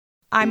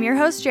I'm your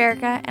host,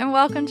 Jerica, and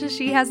welcome to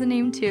She Has a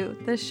Name Too,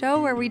 the show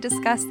where we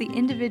discuss the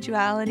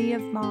individuality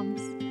of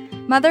moms.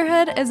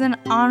 Motherhood is an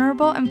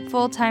honorable and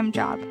full-time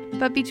job,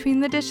 but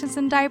between the dishes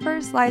and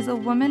diapers lies a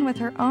woman with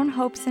her own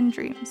hopes and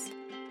dreams.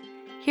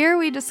 Here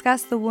we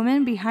discuss the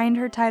woman behind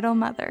her title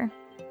mother.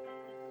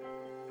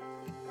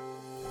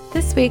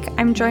 This week,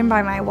 I'm joined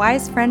by my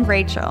wise friend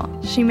Rachel.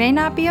 She may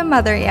not be a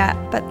mother yet,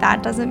 but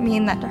that doesn't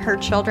mean that her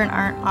children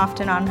aren't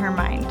often on her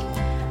mind.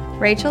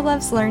 Rachel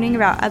loves learning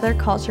about other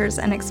cultures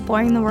and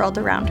exploring the world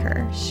around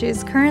her. She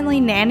is currently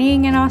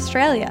nannying in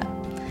Australia.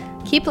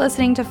 Keep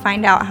listening to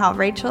find out how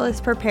Rachel is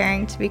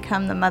preparing to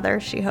become the mother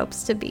she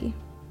hopes to be.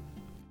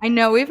 I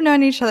know we've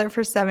known each other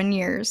for 7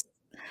 years,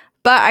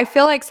 but I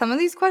feel like some of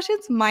these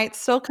questions might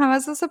still come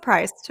as a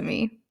surprise to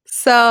me.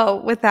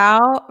 So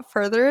without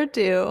further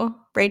ado,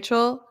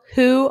 Rachel,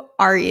 who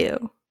are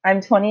you? I'm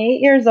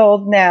 28 years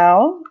old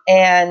now,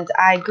 and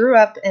I grew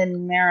up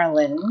in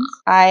Maryland.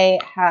 I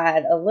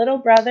had a little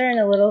brother and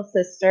a little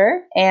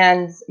sister,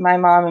 and my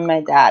mom and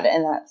my dad,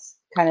 and that's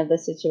kind of the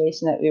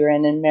situation that we were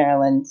in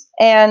Maryland.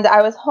 And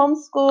I was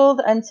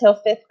homeschooled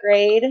until 5th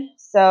grade.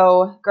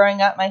 So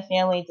growing up, my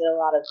family did a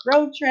lot of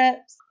road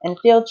trips and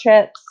field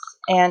trips,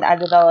 and I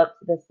developed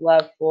this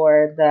love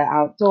for the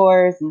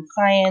outdoors and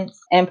science,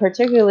 and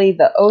particularly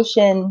the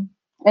ocean.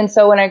 And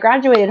so when I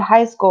graduated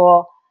high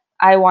school,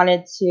 I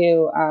wanted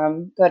to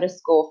go to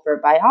school for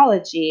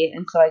biology.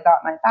 And so I got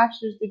my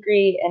bachelor's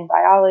degree in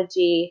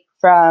biology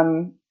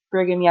from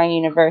Brigham Young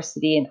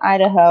University in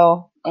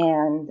Idaho.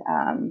 And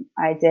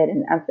I did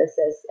an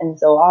emphasis in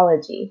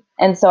zoology.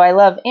 And so I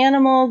love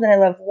animals and I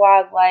love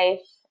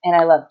wildlife and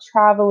I love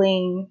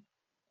traveling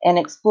and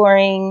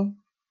exploring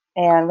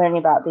and learning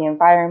about the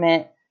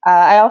environment.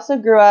 I also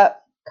grew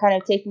up kind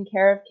of taking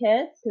care of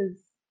kids because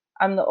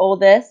I'm the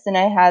oldest and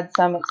I had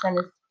some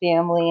extended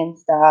family and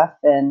stuff.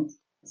 And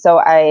so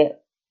I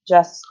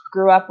just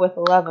grew up with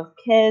a love of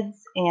kids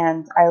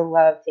and I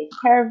love taking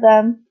care of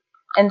them.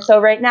 And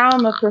so right now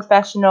I'm a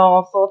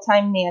professional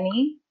full-time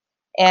nanny,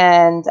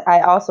 and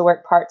I also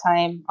work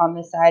part-time on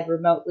the side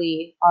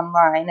remotely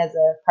online as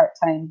a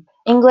part-time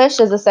English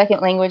as a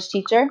second language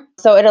teacher.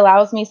 So it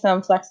allows me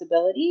some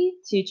flexibility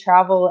to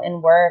travel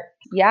and work.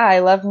 Yeah, I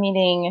love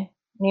meeting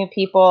new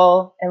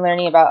people and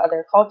learning about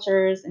other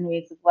cultures and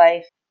ways of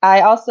life.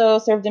 I also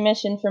served a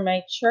mission for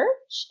my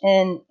church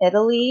in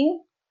Italy.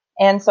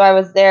 And so I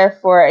was there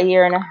for a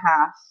year and a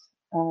half.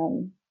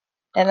 And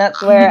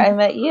that's where I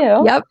met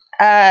you.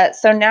 Yep.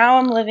 So now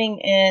I'm living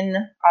in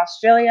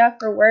Australia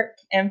for work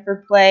and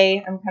for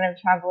play. I'm kind of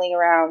traveling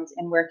around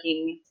and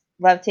working.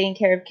 Love taking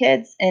care of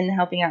kids and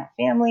helping out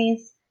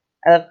families.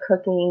 I love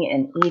cooking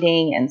and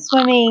eating and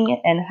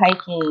swimming and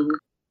hiking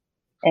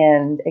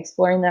and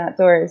exploring the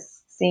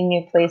outdoors, seeing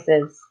new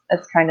places.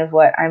 That's kind of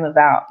what I'm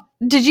about.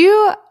 Did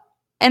you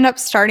end up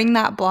starting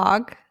that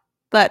blog,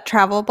 that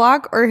travel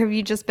blog, or have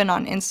you just been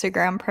on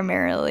Instagram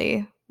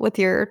primarily with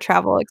your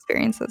travel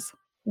experiences?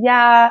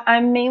 Yeah,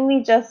 I'm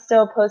mainly just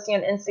still posting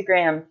on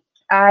Instagram.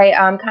 I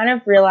kind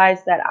of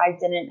realized that I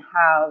didn't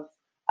have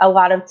a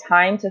lot of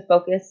time to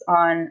focus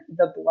on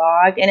the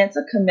blog, and it's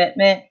a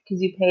commitment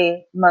because you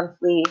pay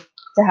monthly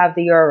to have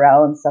the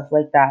URL and stuff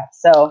like that.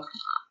 So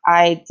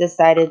I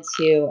decided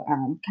to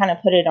kind of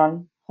put it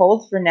on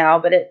hold for now,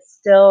 but it's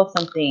still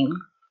something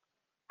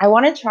I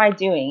want to try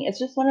doing. It's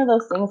just one of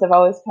those things I've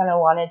always kind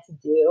of wanted to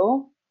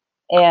do.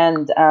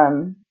 And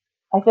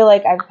I feel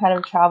like I've kind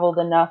of traveled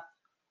enough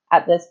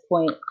at this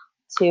point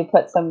to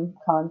put some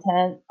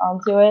content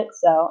onto it.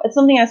 So it's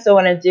something I still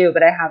want to do,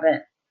 but I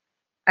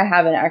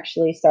haven't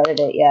actually started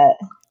it yet.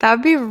 That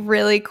would be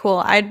really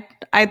cool.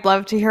 I'd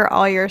love to hear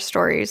all your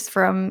stories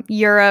from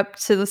Europe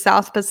to the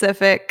South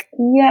Pacific.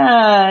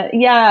 Yeah,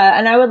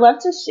 and I would love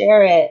to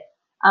share it.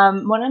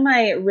 One of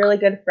my really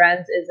good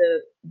friends is a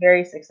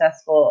very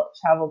successful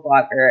travel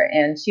blogger,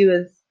 and she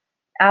was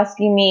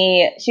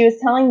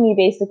telling me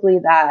basically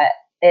that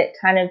it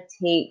kind of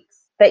takes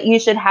that you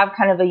should have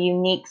kind of a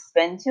unique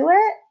spin to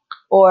it,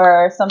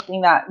 or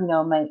something that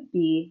might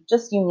be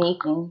just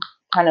unique and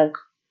kind of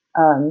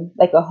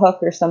like a hook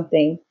or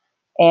something.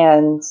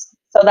 And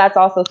so that's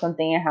also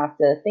something I have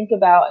to think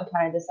about and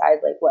kind of decide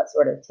like what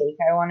sort of take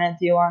I want to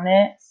do on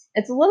it.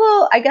 It's a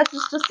little, I guess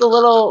it's just a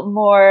little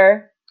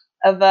more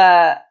of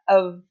a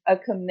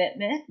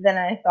commitment than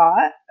I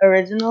thought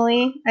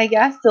originally, I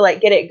guess, to like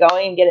get it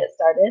going and get it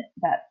started.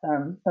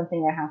 That's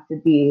something I have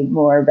to be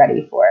more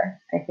ready for,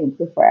 I think,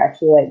 before I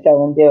actually like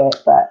go and do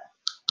it. But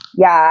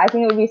yeah, I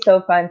think it would be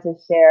so fun to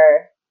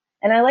share.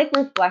 And I like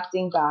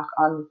reflecting back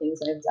on the things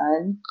I've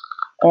done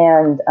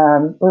and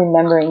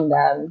remembering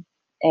them.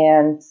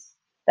 And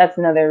that's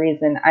another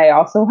reason I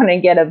also want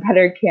to get a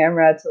better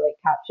camera to like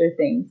capture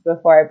things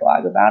before I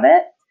blog about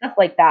it. Stuff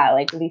like that,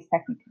 like these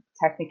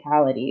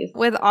technicalities.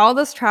 With all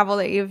this travel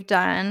that you've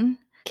done,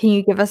 can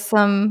you give us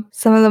some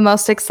of the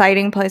most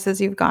exciting places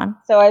you've gone?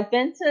 So I've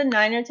been to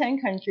 9 or 10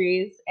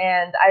 countries,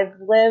 and I've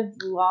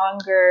lived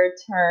longer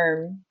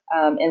term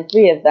in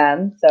 3 of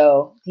them.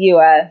 So the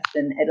US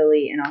and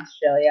Italy and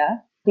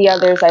Australia. The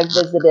others I've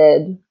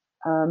visited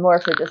more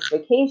for just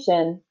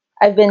vacation.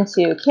 I've been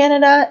to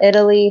Canada,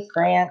 Italy,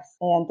 France,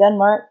 and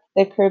Denmark,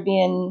 the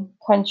Caribbean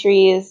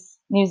countries,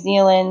 New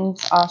Zealand,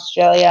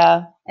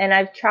 Australia, and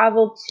I've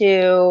traveled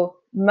to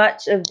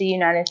much of the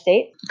United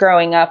States.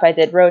 Growing up, I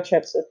did road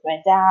trips with my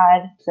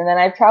dad, and then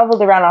I've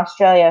traveled around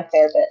Australia a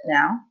fair bit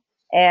now.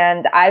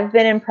 And I've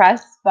been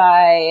impressed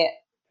by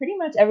pretty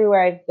much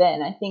everywhere I've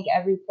been. I think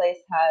every place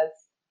has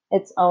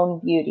its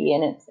own beauty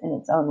in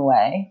its own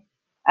way,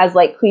 as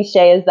like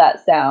cliche as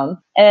that sounds.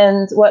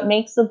 And what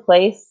makes a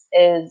place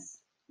is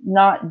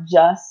not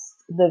just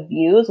the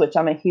views, which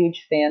I'm a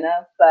huge fan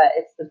of, but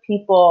it's the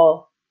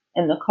people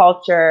and the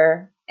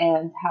culture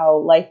and how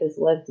life is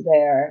lived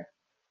there.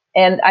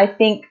 And I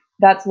think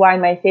that's why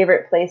my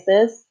favorite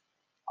places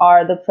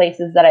are the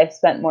places that I've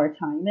spent more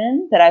time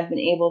in, that I've been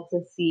able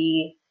to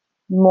see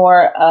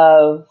more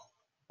of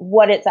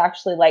what it's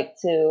actually like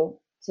to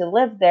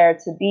live there,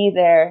 to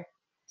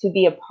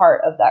be a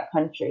part of that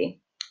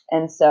country.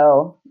 And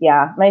so,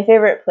 yeah, my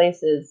favorite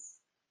places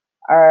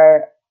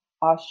are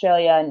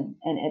Australia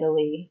and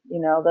Italy.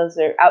 You know, those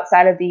are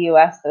outside of the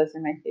US, those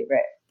are my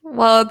favorite.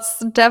 Well,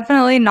 it's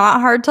definitely not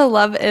hard to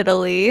love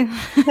Italy.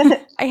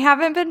 I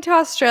haven't been to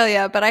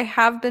Australia, but I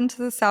have been to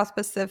the South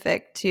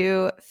Pacific,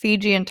 to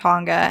Fiji and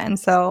Tonga. And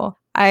so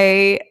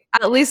I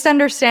at least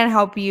understand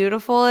how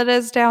beautiful it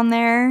is down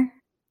there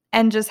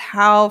and just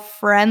how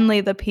friendly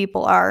the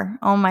people are.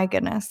 Oh my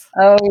goodness.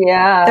 Oh,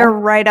 yeah. They're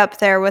right up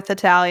there with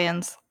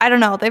Italians. I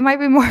don't know. They might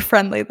be more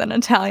friendly than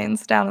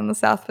Italians down in the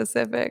South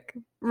Pacific.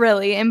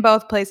 Really, in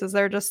both places,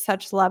 they're just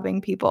such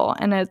loving people,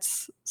 and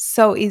it's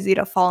so easy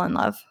to fall in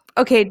love.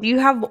 Okay, do you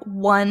have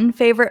one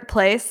favorite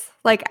place,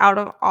 like out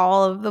of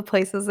all of the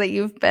places that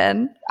you've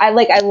been? I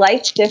like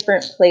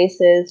different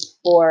places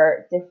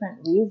for different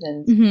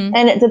reasons. Mhm.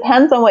 And it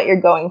depends on what you're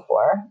going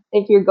for.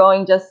 If you're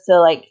going just to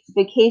like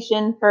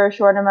vacation for a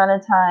short amount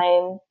of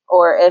time,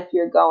 or if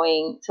you're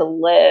going to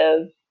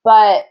live.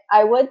 But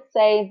I would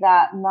say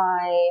that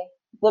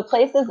the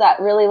places that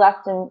really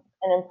left an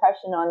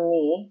impression on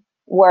me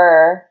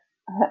were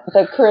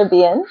the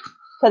Caribbean,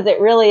 because it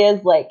really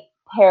is like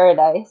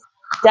paradise.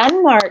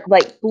 Denmark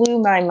like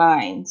blew my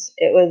mind.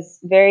 It was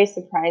very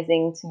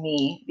surprising to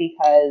me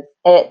because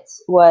it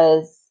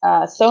was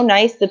so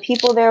nice. The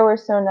people there were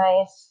so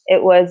nice.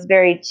 It was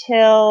very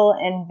chill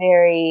and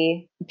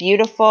very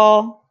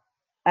beautiful.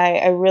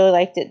 I really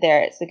liked it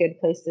there. It's a good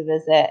place to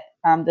visit.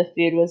 The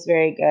food was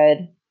very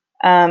good.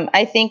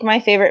 I think my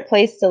favorite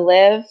place to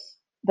live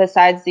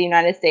besides the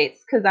United States,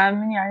 because I'm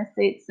a United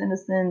States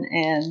citizen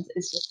and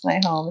it's just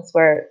my home. It's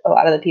where a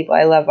lot of the people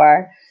I love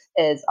are,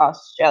 is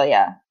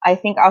Australia. I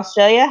think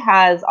Australia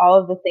has all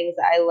of the things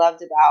that I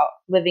loved about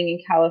living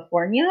in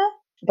California,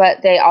 but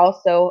they're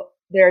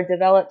a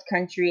developed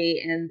country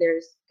and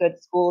there's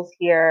good schools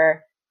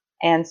here.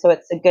 And so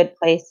it's a good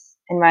place,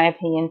 in my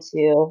opinion,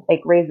 to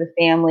like raise a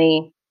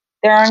family.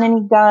 There aren't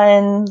any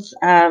guns.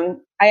 I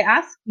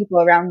ask people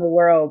around the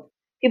world,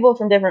 people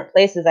from different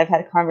places I've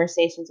had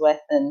conversations with,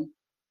 and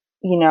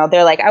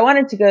they're like, I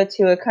wanted to go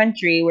to a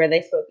country where they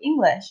spoke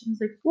English. I was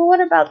like, well,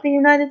 what about the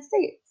United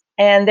States?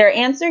 And their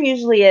answer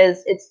usually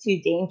is it's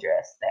too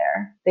dangerous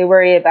there. They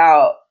worry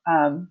about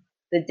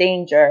the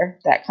danger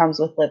that comes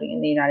with living in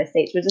the United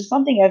States, which is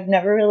something I've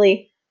never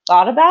really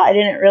thought about. I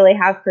didn't really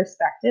have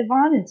perspective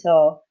on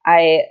until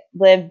I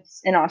lived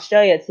in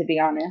Australia, to be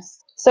honest.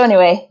 So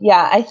anyway,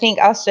 yeah, I think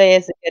Australia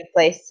is a good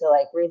place to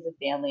like raise a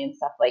family and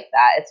stuff like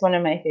that. It's one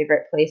of my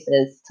favorite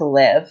places to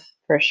live,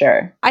 for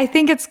sure. I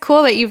think it's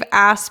cool that you've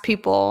asked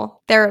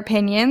people their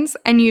opinions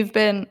and you've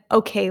been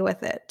okay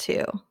with it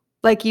too.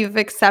 Like you've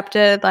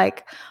accepted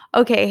like,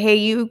 okay, hey,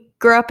 you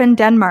grew up in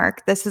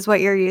Denmark. This is what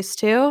you're used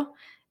to.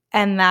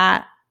 And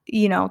that,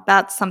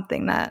 that's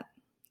something that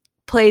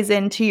plays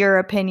into your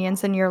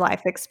opinions and your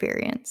life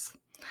experience.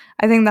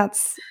 I think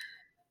that's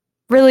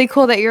really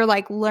cool that you're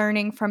like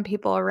learning from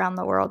people around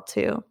the world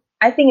too.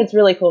 I think it's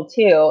really cool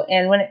too.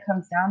 And when it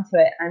comes down to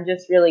it, I'm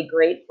just really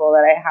grateful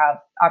that I have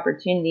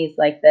opportunities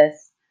like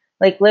this.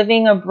 Like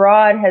living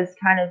abroad has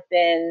kind of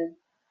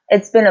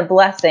it's been a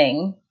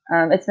blessing.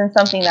 It's been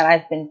something that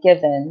I've been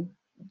given.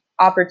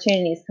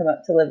 Opportunities come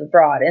up to live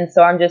abroad. And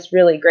so I'm just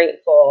really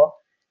grateful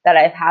that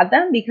I've had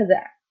them, because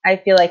I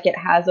feel like it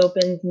has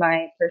opened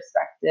my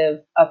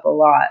perspective up a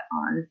lot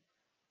on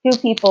who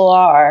people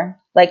are.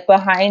 Like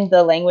behind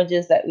the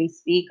languages that we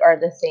speak are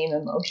the same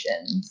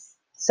emotions.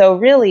 So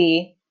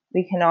really,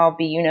 we can all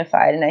be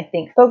unified. And I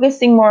think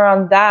focusing more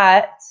on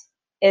that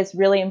is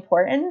really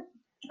important,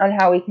 on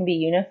how we can be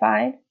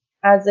unified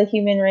as a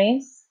human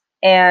race.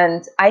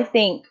 And I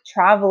think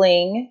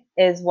traveling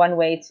is one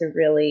way to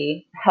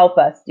really help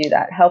us do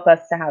that, help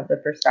us to have the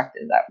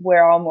perspective that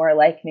we're all more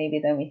alike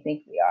maybe than we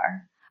think we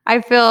are.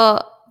 I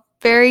feel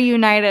very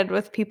united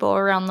with people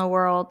around the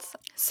world.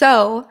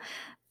 So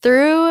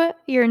through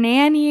your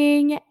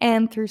nannying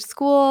and through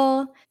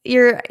school,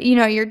 you're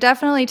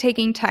definitely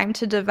taking time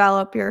to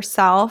develop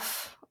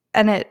yourself,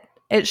 and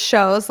it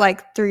shows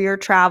like through your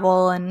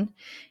travel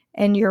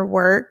and your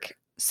work.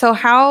 So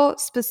how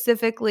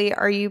specifically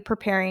are you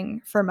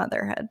preparing for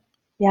motherhood?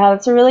 Yeah,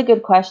 that's a really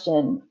good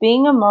question.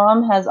 Being a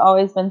mom has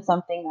always been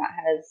something that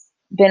has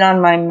been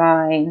on my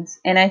mind.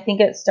 And I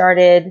think it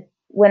started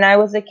when I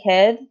was a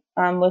kid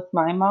with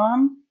my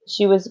mom.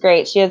 She was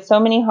great. She had so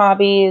many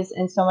hobbies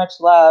and so much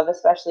love,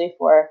 especially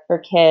for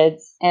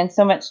kids, and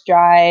so much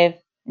drive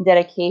and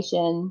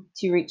dedication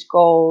to reach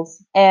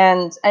goals.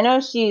 And I know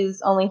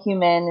she's only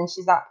human and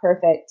she's not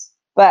perfect,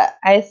 but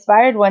I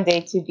aspired one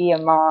day to be a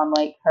mom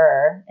like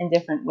her in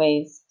different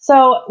ways.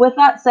 So, with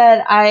that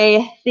said,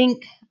 I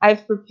think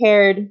I've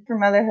prepared for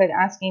motherhood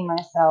asking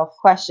myself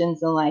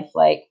questions in life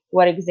like,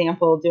 what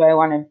example do I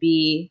want to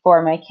be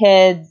for my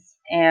kids?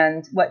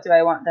 And what do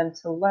I want them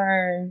to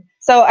learn?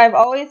 So I've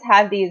always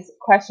had these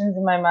questions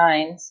in my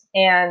mind.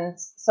 And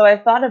so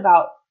I've thought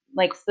about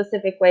like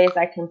specific ways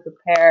I can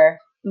prepare.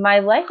 My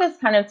life has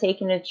kind of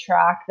taken a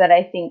track that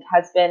I think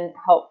has been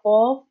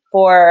helpful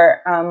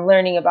for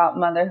learning about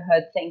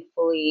motherhood,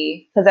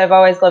 thankfully, because I've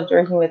always loved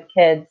working with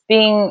kids.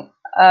 Being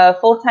a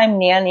full-time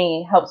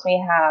nanny helps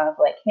me have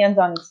like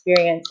hands-on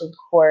experience, of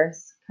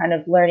course, kind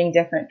of learning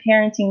different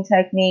parenting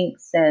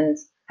techniques and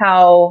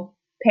how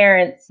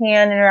parents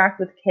can interact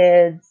with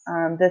kids,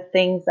 the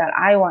things that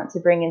I want to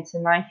bring into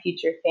my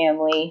future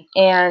family.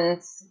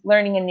 And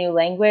learning a new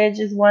language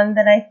is one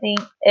that I think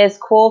is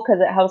cool because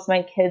it helps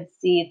my kids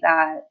see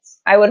that.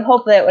 I would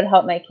hope that it would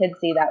help my kids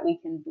see that we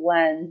can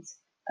blend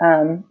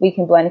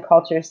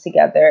cultures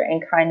together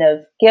and kind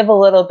of give a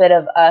little bit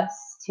of us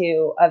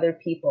to other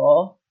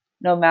people,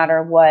 no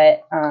matter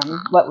what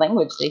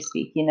language they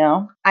speak, you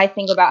know. I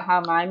think about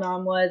how my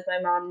mom was. My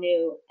mom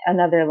knew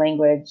another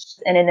language,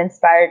 and it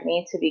inspired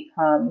me to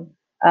become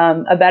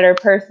a better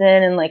person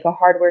and like a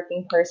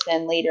hardworking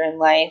person later in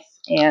life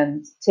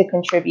and to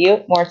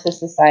contribute more to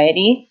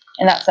society.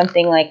 And that's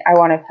something like I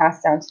want to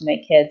pass down to my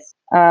kids.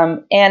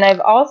 And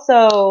I've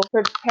also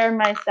prepared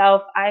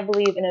myself, I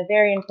believe, in a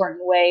very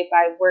important way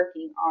by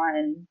working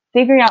on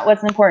figuring out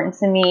what's important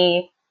to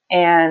me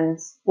and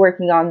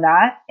working on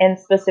that, and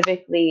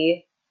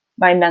specifically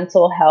my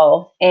mental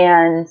health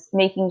and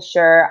making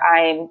sure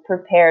I'm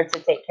prepared to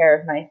take care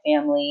of my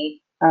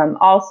family.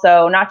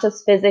 Also, not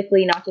just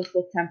physically, not just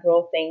with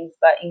temporal things,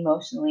 but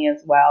emotionally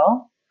as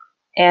well.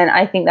 And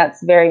I think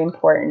that's very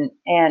important.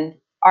 And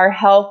our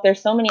health,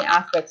 there's so many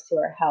aspects to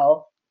our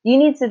health. You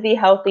need to be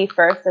healthy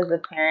first as a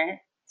parent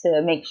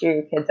to make sure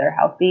your kids are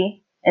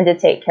healthy and to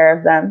take care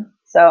of them.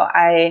 So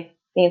I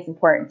think it's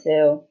important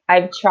too.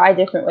 I've tried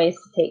different ways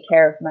to take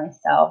care of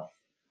myself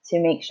to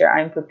make sure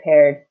I'm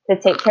prepared to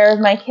take care of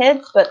my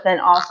kids, but then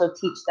also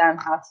teach them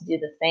how to do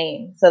the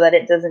same so that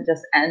it doesn't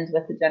just end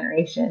with a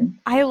generation.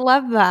 I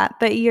love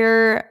that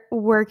you're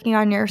working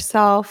on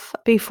yourself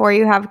before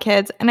you have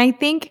kids. And I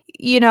think,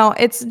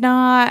 it's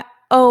not,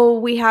 oh,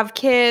 we have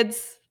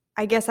kids,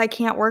 I guess I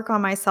can't work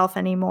on myself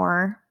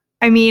anymore.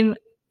 I mean,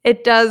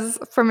 it does,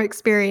 from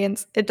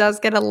experience, it does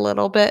get a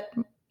little bit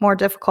more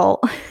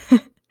difficult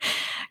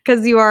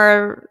because you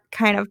are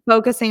kind of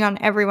focusing on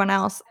everyone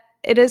else.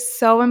 It is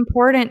so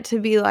important to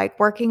be like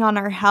working on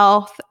our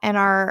health and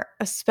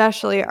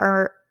especially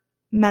our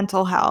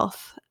mental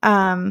health.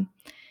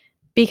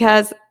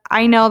 Because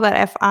I know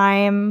that if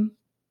I'm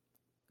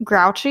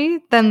grouchy,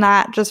 then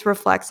that just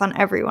reflects on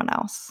everyone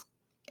else.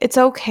 It's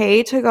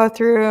okay to go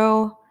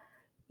through,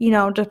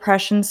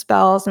 depression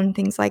spells and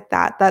things like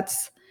that.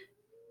 That's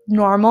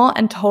normal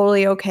and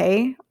totally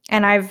okay.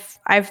 And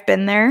I've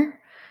been there.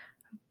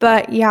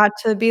 But yeah,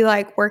 to be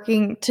like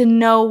working to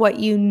know what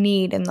you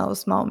need in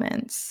those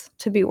moments,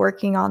 to be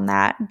working on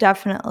that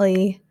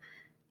definitely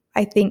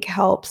I think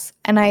helps.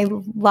 And I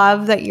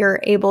love that you're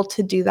able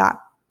to do that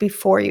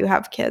before you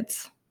have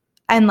kids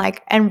and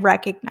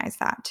recognize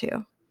that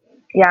too.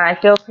 Yeah, I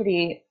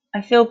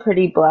feel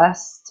pretty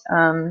blessed.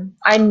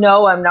 I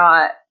know I'm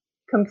not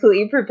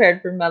completely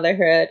prepared for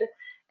motherhood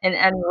in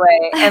any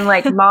way. And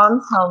like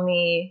moms tell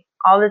me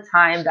all the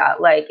time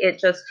that like it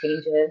just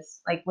changes.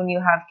 Like when you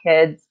have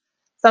kids,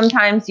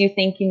 sometimes you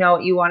think you know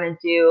what you want to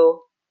do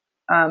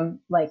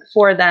like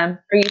for them,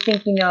 or you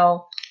think you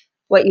know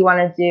what you want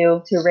to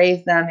do to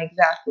raise them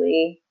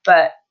exactly,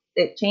 but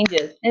it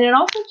changes. And it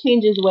also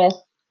changes with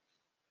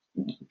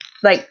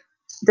like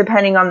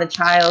depending on the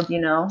child, you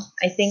know.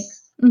 I think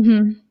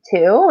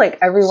too, like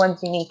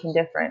everyone's unique and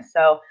different.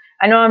 So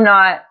I know I'm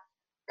not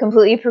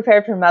completely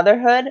prepared for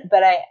motherhood,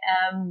 but I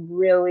am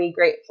really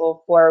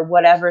grateful for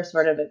whatever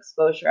sort of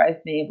exposure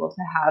I've been able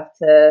to have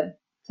to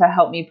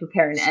help me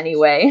prepare in any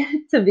way,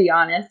 to be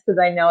honest, because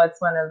I know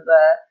it's one of the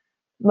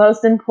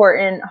most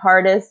important,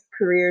 hardest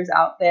careers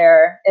out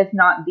there, if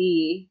not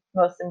the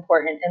most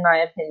important, in my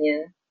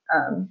opinion,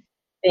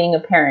 being a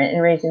parent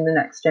and raising the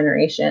next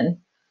generation.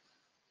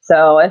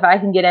 So if I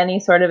can get any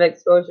sort of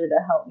exposure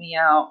to help me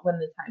out when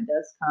the time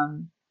does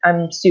come,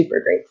 I'm super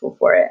grateful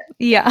for it.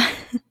 Yeah.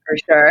 For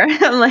sure.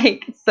 I'm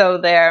like so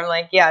there. I'm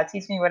like, yeah,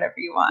 teach me whatever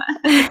you want.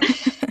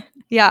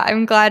 Yeah,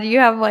 I'm glad you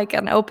have like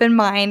an open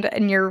mind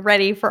and you're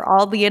ready for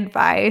all the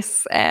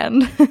advice.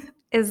 And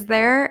is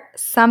there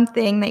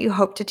something that you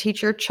hope to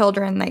teach your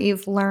children that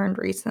you've learned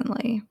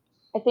recently?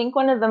 I think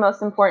one of the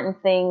most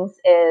important things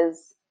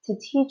is to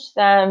teach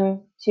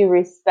them to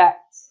respect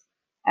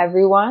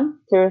everyone,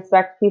 to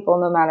respect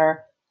people no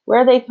matter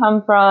where they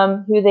come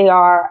from, who they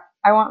are.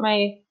 I want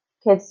my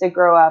kids to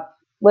grow up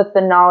with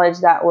the knowledge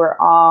that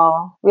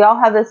we all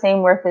have the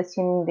same worth as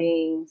human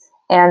beings,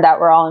 and that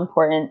we're all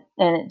important.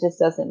 And it just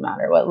doesn't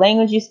matter what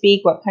language you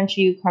speak, what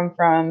country you come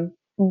from,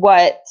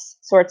 what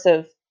sorts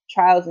of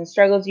trials and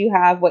struggles you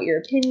have, what your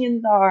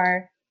opinions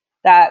are,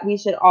 that we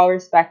should all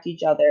respect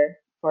each other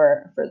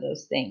for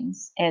those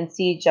things and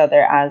see each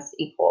other as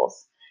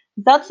equals.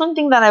 That's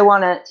something that I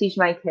want to teach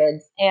my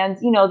kids. And,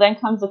 then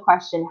comes the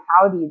question,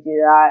 how do you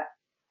do that?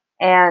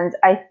 And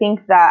I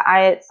think that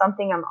it's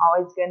something I'm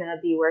always going to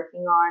be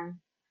working on,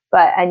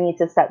 but I need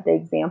to set the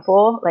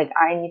example. Like,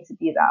 I need to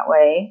be that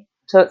way.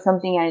 So it's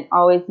something I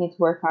always need to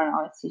work on,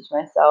 always teach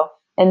myself.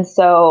 And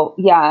so,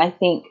 I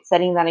think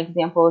setting that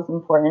example is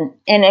important,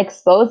 and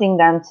exposing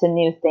them to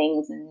new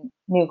things and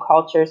new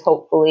cultures,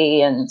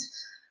 hopefully, and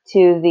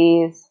to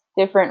these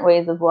different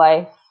ways of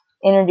life.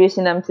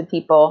 Introducing them to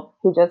people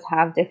who just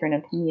have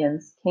different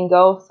opinions can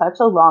go such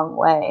a long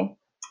way.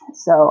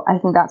 So I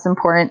think that's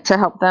important to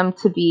help them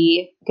to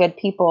be good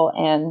people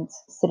and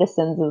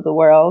citizens of the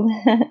world.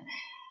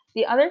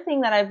 The other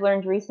thing that I've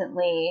learned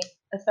recently,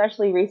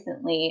 especially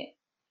recently,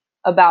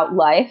 about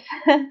life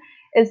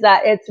is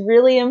that it's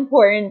really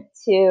important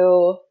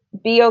to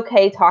be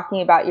okay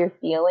talking about your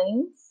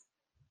feelings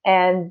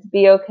and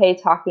be okay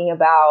talking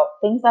about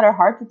things that are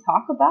hard to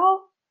talk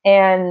about,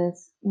 and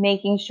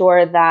making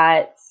sure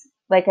that,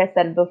 like I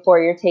said before,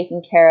 you're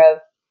taking care of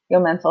your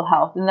mental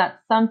health. And that's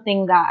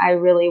something that I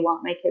really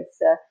want my kids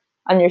to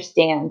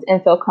understand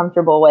and feel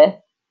comfortable with,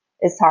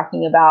 is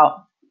talking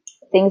about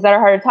things that are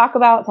hard to talk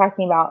about,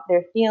 talking about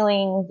their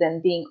feelings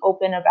and being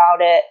open about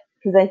it.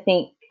 Because I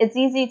think it's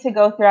easy to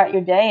go throughout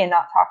your day and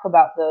not talk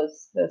about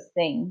those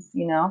things,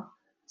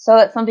 So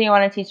that's something I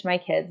want to teach my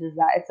kids, is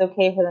that it's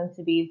okay for them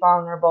to be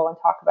vulnerable and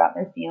talk about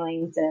their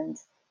feelings and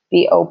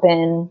be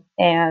open,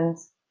 and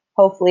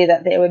hopefully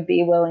that they would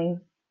be willing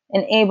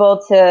and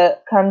able to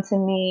come to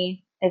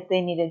me if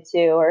they needed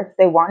to, or if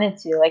they wanted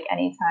to, like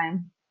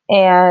anytime.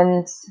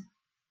 And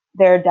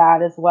their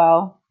dad as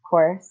well, of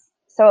course.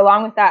 So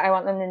along with that, I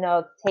want them to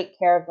know to take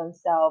care of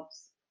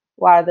themselves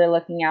while they're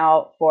looking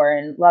out for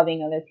and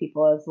loving other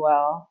people as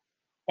well.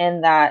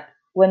 And that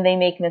when they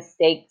make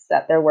mistakes,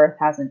 that their worth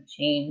hasn't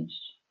changed.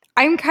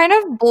 I'm kind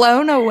of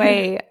blown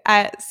away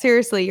at,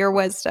 seriously, your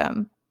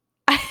wisdom.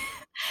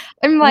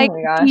 I'm like,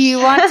 do you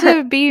want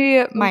to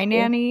be my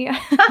nanny?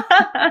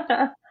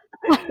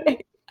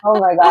 Oh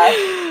my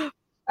gosh.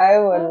 I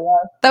would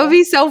love that would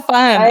be so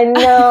fun. I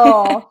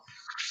know.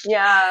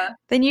 Yeah.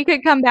 Then you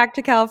could come back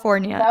to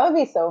California. That would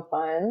be so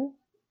fun.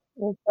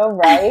 You're so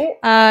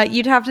right.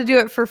 You'd have to do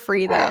it for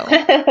free, though.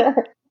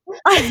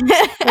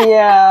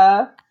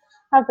 Yeah.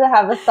 Have to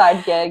have a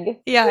side gig.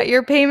 Yeah,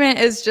 your payment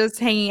is just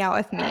hanging out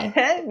with me.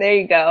 There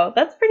you go.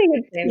 That's pretty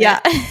good payment. Yeah.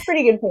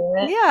 Pretty good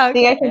payment. Yeah. Okay.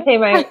 Think I can pay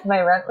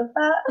my rent with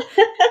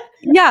that?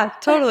 Yeah,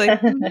 totally.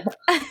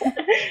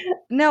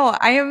 No,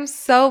 I am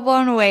so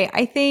blown away.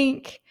 I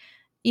think,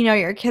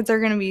 your kids are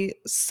going to be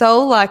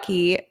so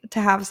lucky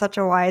to have such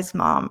a wise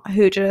mom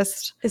who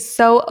just is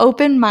so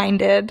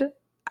open-minded.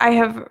 I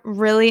have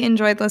really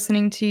enjoyed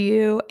listening to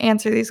you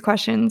answer these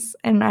questions,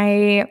 and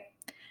I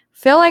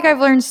feel like I've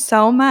learned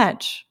so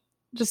much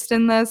just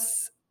in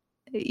this,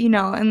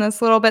 in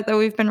this little bit that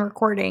we've been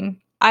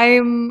recording.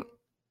 I'm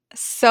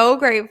so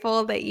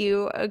grateful that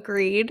you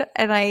agreed,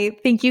 and I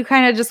think you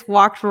kind of just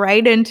walked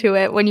right into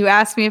it when you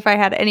asked me if I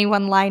had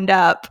anyone lined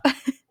up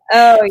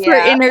for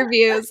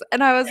interviews,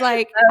 and I was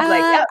like,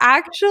 yep.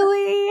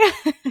 Actually,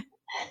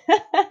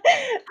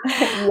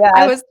 yeah,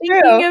 I was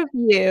thinking of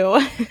you.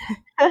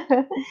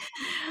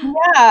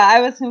 Yeah,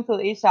 I was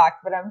completely shocked,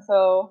 but I'm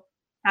so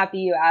happy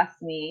you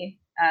asked me.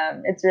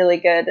 It's really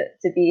good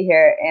to be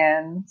here,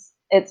 and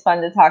it's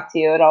fun to talk to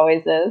you. It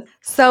always is.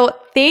 So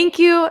thank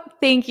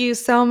you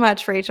so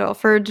much, Rachel,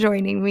 for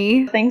joining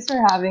me. Thanks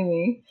for having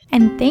me.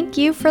 And thank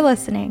you for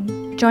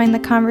listening. Join the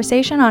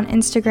conversation on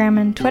Instagram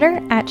and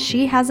Twitter at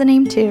She Has a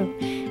Name Too.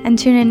 And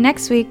tune in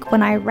next week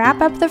when I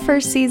wrap up the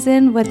first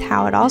season with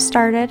how it all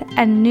started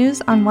and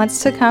news on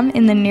what's to come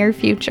in the near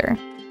future.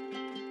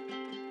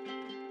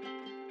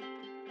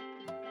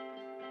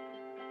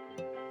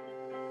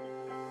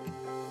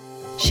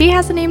 She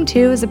Has a Name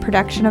Too is a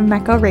production of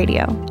Mecco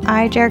Radio.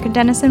 I, Jerica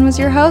Dennison, was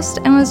your host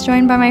and was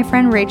joined by my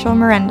friend Rachel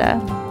Miranda.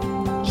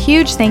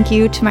 Huge thank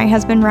you to my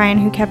husband Ryan,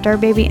 who kept our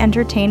baby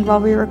entertained while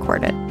we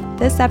recorded.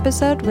 This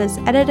episode was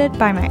edited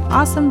by my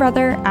awesome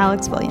brother,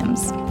 Alex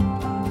Williams.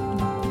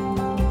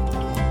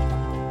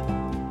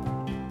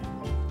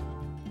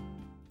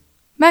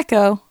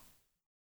 Mecco.